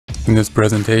In this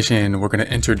presentation, we're going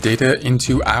to enter data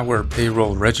into our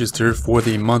payroll register for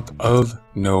the month of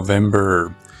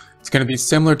November. It's going to be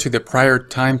similar to the prior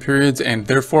time periods, and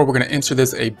therefore we're going to enter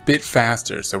this a bit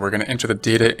faster. So we're going to enter the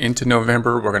data into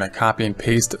November. We're going to copy and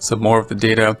paste some more of the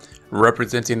data,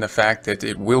 representing the fact that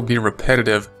it will be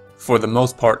repetitive for the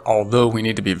most part, although we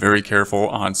need to be very careful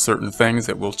on certain things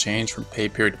that will change from pay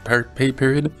period to pay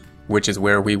period, which is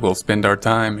where we will spend our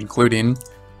time, including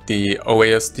the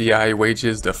OASDI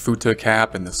wages, the FUTA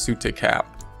cap, and the SUTA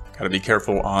cap. Got to be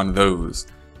careful on those.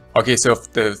 Okay, so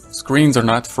if the screens are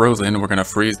not frozen, we're going to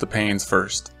freeze the panes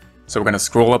first. So we're going to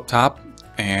scroll up top,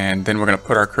 and then we're going to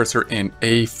put our cursor in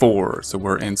A4. So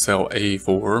we're in cell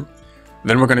A4.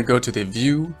 Then we're going to go to the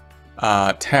View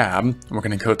tab. We're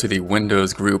going to go to the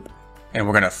Windows group, and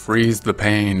we're going to freeze the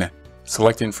pane.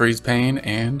 Selecting Freeze Pane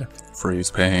and Freeze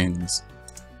Panes.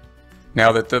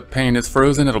 Now that the pane is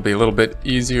frozen, it'll be a little bit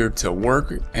easier to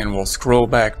work, and we'll scroll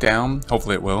back down.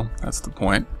 Hopefully it will, that's the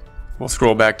point. We'll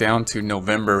scroll back down to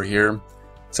November here.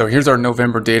 So here's our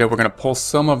November data. We're gonna pull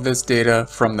some of this data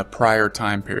from the prior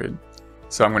time period.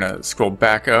 So I'm gonna scroll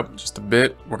back up just a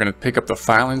bit. We're gonna pick up the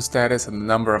filing status and the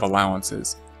number of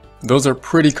allowances. Those are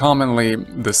pretty commonly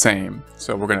the same.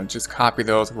 So we're gonna just copy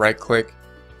those, right click,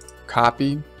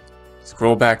 copy,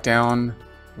 scroll back down,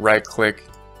 right click,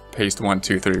 paste 1,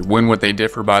 2, 3. When would they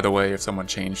differ, by the way, if someone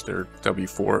changed their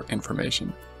W4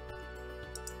 information?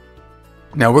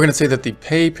 Now we're going to say that the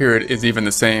pay period is even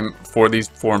the same for these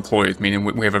 4 employees, meaning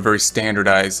we have a very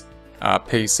standardized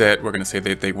pay set. We're going to say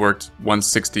that they worked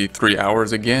 163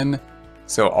 hours again.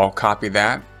 So I'll copy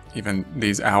that, even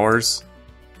these hours.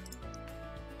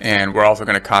 And we're also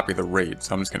going to copy the rate.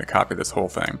 So I'm just going to copy this whole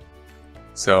thing.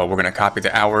 So we're going to copy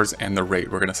the hours and the rate.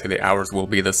 We're going to say the hours will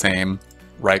be the same.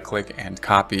 Right click and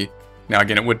copy. Now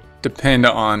again, it would depend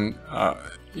on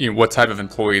what type of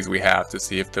employees we have to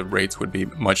see if the rates would be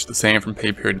much the same from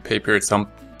pay period to pay period.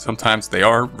 Sometimes they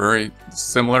are very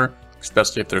similar,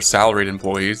 especially if they're salaried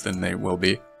employees, then they will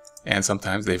be, and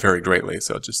sometimes they vary greatly.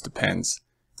 So it just depends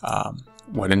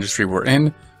what industry we're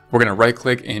in. We're going to right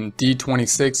click in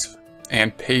D26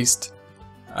 and paste.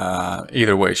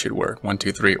 Either way should work, 1,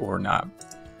 2, 3 or not.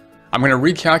 I'm going to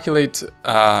recalculate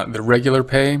the regular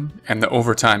pay and the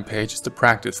overtime pay just to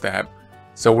practice that.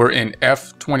 So we're in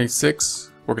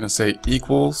F26. We're going to say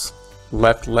equals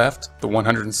left, the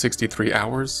 163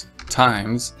 hours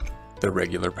times the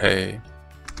regular pay.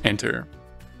 Enter.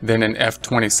 Then in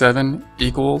F27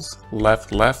 equals left,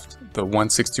 the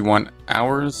 161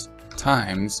 hours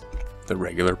times the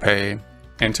regular pay.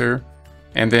 Enter.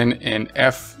 And then in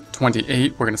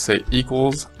F28 we're going to say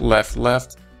equals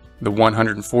left, the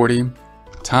 140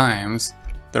 times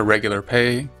the regular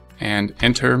pay and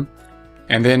enter.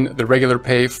 And then the regular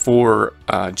pay for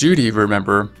Judy,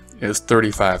 remember, is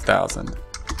 35,000.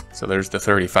 So there's the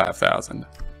 35,000.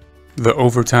 The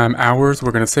overtime hours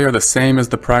we're going to say are the same as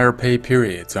the prior pay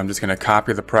period. So I'm just going to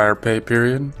copy the prior pay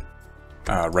period.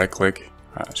 Right click.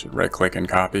 I should right click and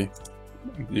copy.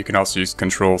 You can also use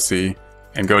Control C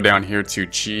and go down here to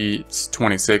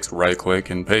G26, right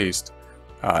click and paste.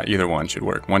 Either one should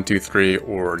work, 1, 2, 3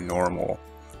 or normal.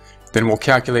 Then we'll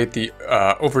calculate the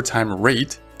overtime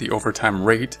rate,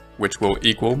 which will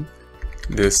equal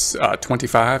this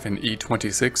 25 and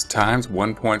E26 times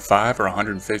 1.5 or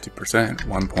 150%,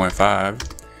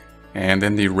 1.5. And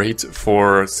then the rate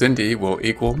for Cindy will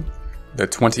equal the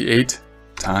 28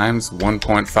 times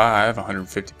 1.5,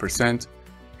 150%.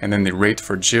 And then the rate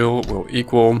for Jill will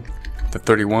equal the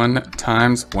 31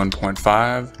 times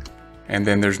 1.5. And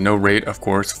then there's no rate, of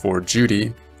course, for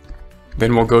Judy.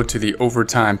 Then we'll go to the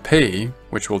overtime pay,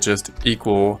 which will just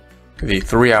equal the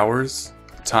 3 hours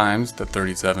times the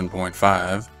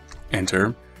 37.5,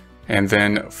 enter. And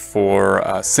then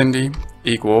for Cindy,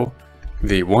 equal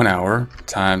the 1 hour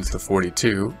times the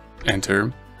 42,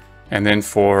 enter. And then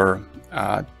for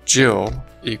Jill,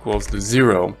 equals the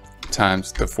 0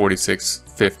 times the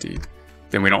 46.50.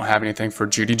 Then we don't have anything for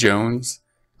Judy Jones.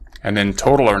 And then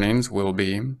total earnings will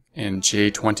be in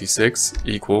J26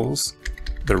 equals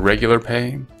the regular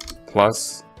pay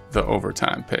plus the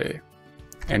overtime pay.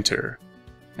 Enter.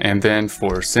 And then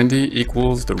for Cindy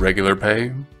equals the regular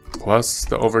pay plus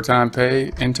the overtime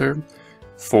pay. Enter.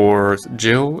 For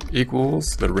Jill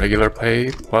equals the regular pay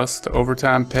plus the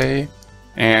overtime pay.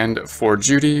 And for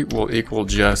Judy will equal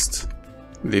just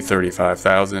the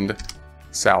 35,000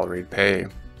 salaried pay.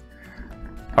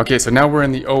 Okay, so now we're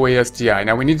in the OASDI.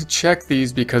 Now we need to check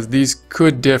these because these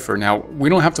could differ. Now we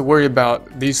don't have to worry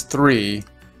about these 3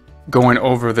 going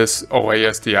over this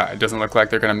OASDI. It doesn't look like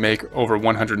they're going to make over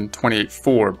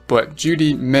 128.4, but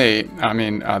Judy may,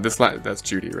 that's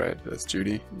Judy, right? That's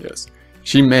Judy, yes.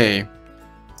 She may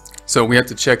So we have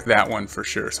to check that one for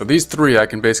sure. So these three, I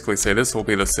can basically say this will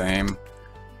be the same,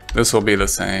 this will be the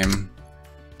same,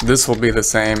 this will be the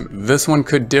same. This one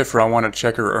could differ. I want to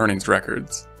check her earnings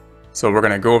records. So we're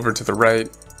going to go over to the right,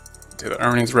 to the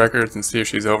earnings records, and see if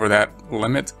she's over that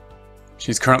limit.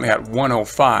 She's currently at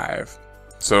 105,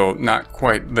 so not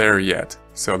quite there yet.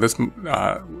 So this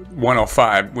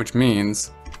 105, which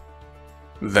means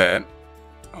that,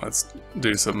 let's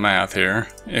do some math here.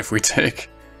 If we take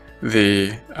the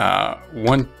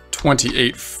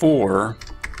 128.4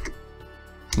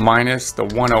 minus the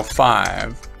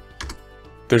 105,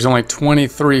 there's only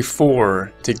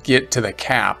 23.4 to get to the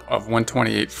cap of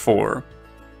 128.4.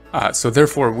 So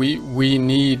therefore, we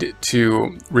need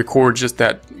to record just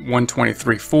that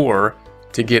 123.4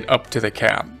 to get up to the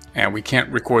cap, and we can't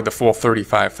record the full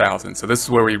 35,000. So this is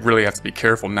where we really have to be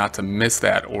careful not to miss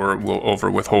that, or we'll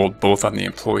over withhold both on the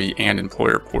employee and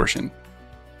employer portion.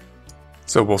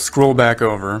 So we'll scroll back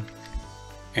over,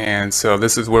 and so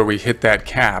this is where we hit that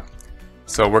cap.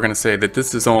 So we're going to say that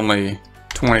this is only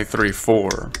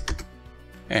 23.4,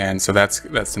 and so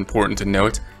that's important to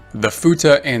note. The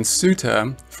FUTA and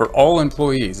SUTA for all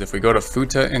employees, if we go to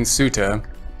FUTA and SUTA,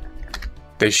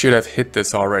 they should have hit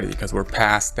this already because we're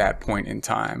past that point in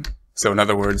time. So in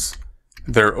other words,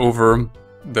 they're over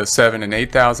the 7,000 and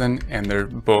 8,000, and they're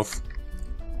both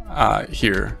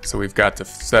here. So we've got the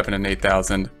 7,000 and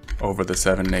 8,000 over the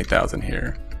 7,000 and 8,000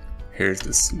 here. Here's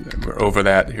this, we're over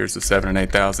that. Here's the 7,000 and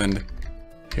 8,000.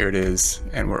 Here it is,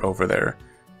 and we're over there.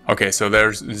 Okay, so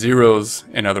there's zeros,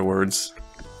 in other words,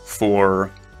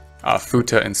 for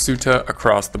FUTA and SUTA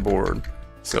across the board.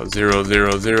 So 0,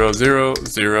 0, 0, 0,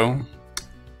 0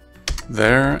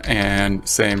 there, and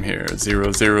same here,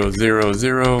 0, 0, 0,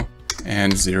 0,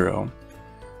 and 0.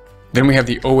 Then we have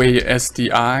the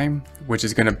OASDI, which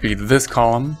is going to be this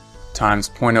column times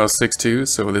 0.062,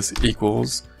 so this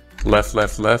equals left,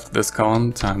 left, left, this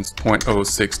column times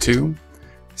 0.062.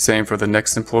 Same for the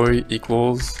next employee,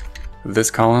 equals this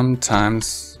column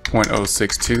times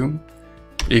 0.062,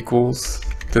 equals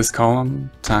this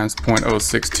column times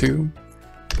 0.062,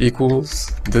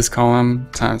 equals this column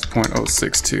times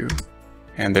 0.062.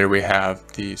 And there we have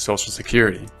the Social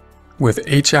Security. With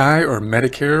HI or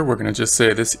Medicare, we're going to just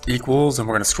say this equals, and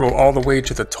we're going to scroll all the way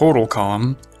to the total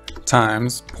column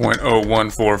times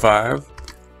 0.0145.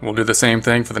 We'll do the same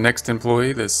thing for the next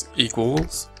employee. This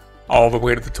equals all the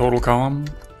way to the total column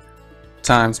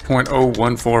times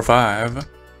 0.0145.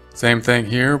 Same thing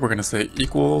here. We're going to say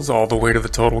equals all the way to the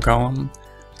total column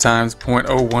times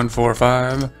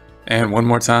 0.0145, and one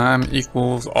more time,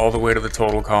 equals all the way to the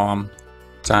total column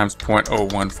times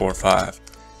 0.0145.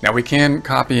 Now we can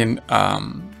copy and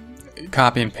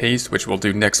paste, which we'll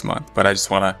do next month, but I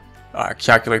just want to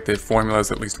calculate the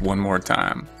formulas at least one more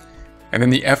time. And then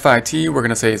the FIT, we're going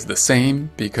to say is the same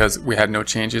because we had no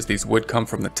changes. These would come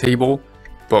from the table,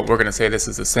 but we're going to say this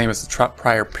is the same as the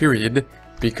prior period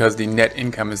because the net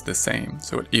income is the same.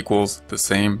 So it equals the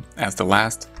same as the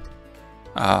last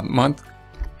month,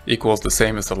 equals the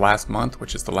same as the last month,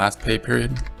 which is the last pay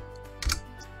period,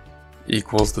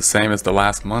 equals the same as the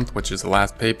last month, which is the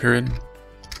last pay period,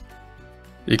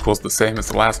 equals the same as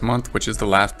the last month, which is the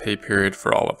last pay period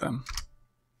for all of them.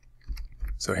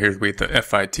 So here's with the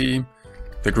FIT.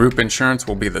 The group insurance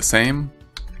will be the same.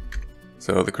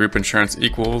 So the group insurance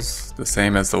equals the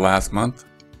same as the last month,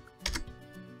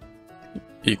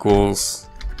 equals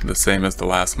the same as the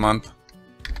last month,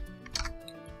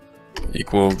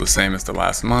 equals the same as the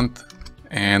last month,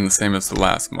 and the same as the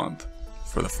last month.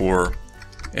 For the 4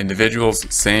 individuals,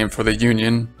 same for the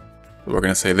union. We're going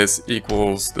to say this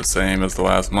equals the same as the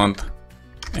last month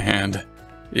and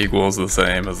equals the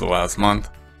same as the last month.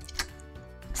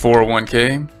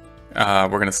 401k, we're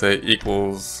going to say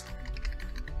equals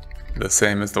the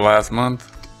same as the last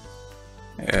month,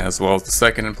 as well as the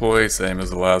second employee, same as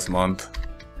the last month.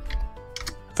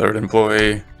 Third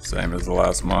employee, same as the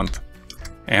last month.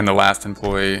 And the last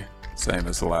employee, same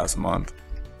as the last month.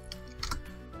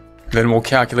 Then we'll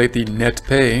calculate the net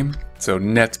pay. So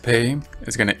net pay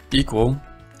is going to equal,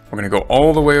 we're going to go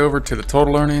all the way over to the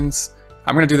total earnings.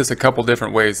 I'm going to do this a couple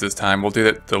different ways this time. We'll do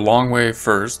it the long way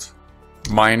first,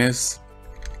 minus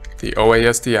the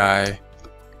OASDI,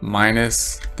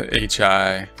 minus the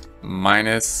HI,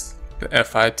 minus the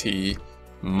FIT,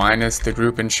 minus the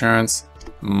group insurance,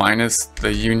 minus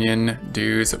the union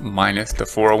dues, minus the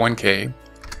 401k.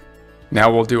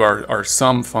 Now we'll do our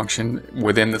sum function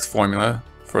within this formula.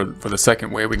 For the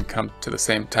second way, we can come to the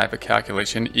same type of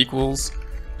calculation, equals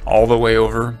all the way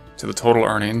over to the total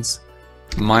earnings,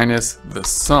 minus the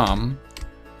sum,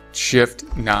 shift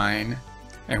 9,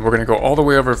 and we're going to go all the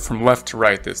way over from left to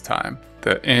right this time.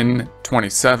 The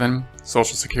N27,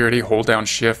 Social Security, hold down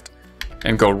shift,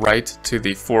 and go right to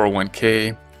the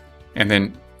 401k and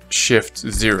then shift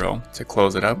 0 to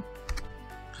close it up.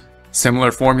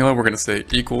 Similar formula, we're going to say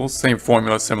equals, same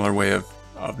formula, similar way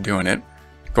of doing it.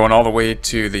 Going all the way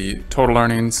to the total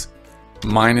earnings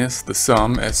minus the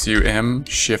sum, SUM,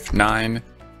 shift 9,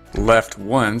 left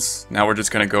once. Now we're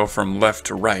just going to go from left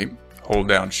to right, hold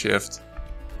down shift,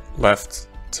 left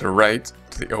to right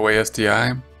to the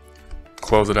OASDI,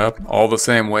 close it up, all the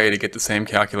same way to get the same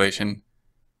calculation.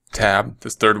 Tab,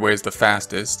 this third way is the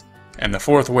fastest, and the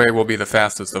fourth way will be the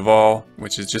fastest of all,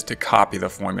 which is just to copy the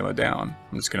formula down.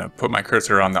 I'm just going to put my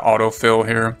cursor on the autofill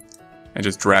here and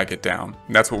just drag it down.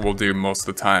 And that's what we'll do most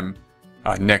of the time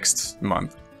next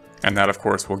month. And that, of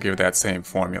course, will give that same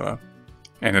formula.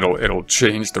 And it'll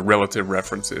change the relative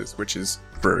references, which is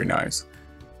very nice.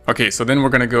 Okay, so then we're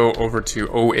going to go over to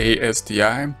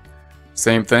OASDI.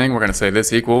 Same thing, we're going to say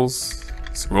this equals,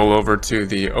 scroll over to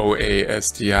the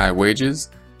OASDI wages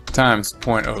times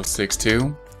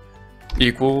 0.062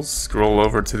 equals, scroll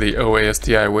over to the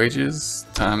OASDI wages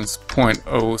times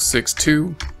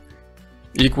 0.062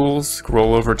 equals,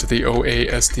 scroll over to the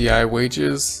OASDI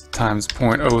wages times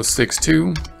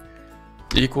 0.062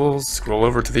 equals, scroll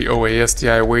over to the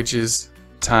OASDI wages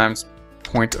times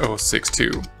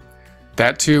 0.062.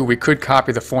 That too, we could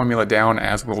copy the formula down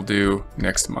as we'll do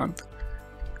next month.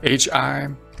 HI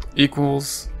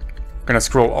equals, we're going to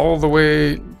scroll all the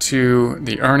way to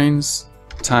the earnings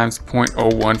times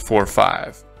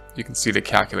 0.0145. You can see the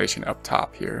calculation up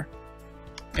top here.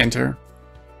 Enter.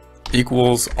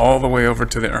 Equals all the way over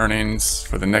to the earnings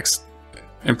for the next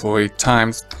employee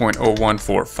times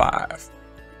 0.0145.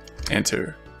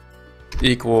 Enter.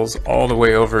 Equals all the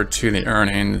way over to the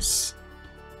earnings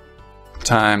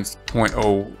times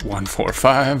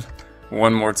 0.0145.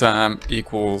 One more time,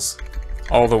 equals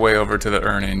all the way over to the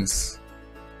earnings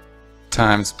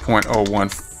times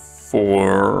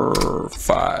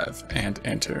 0.0145, and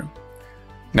enter.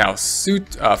 Now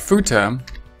FUTA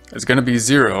is going to be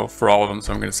 0 for all of them,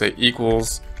 so I'm going to say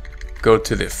equals, go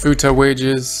to the FUTA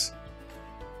wages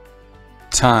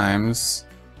times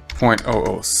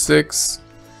 0.006,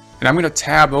 and I'm going to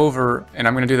tab over and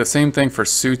I'm going to do the same thing for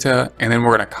SUTA, and then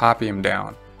we're going to copy them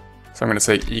down. So I'm going to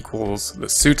say equals the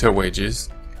SUTA wages,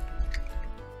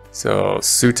 so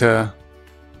SUTA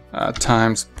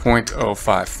times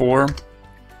 0.054,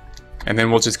 and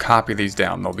then we'll just copy these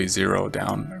down. They'll be 0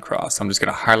 down across. So I'm just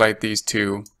going to highlight these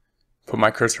two, put my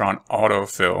cursor on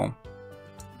autofill,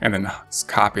 and then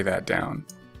copy that down.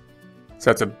 So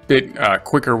that's a bit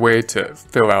quicker way to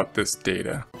fill out this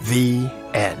data. The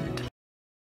end.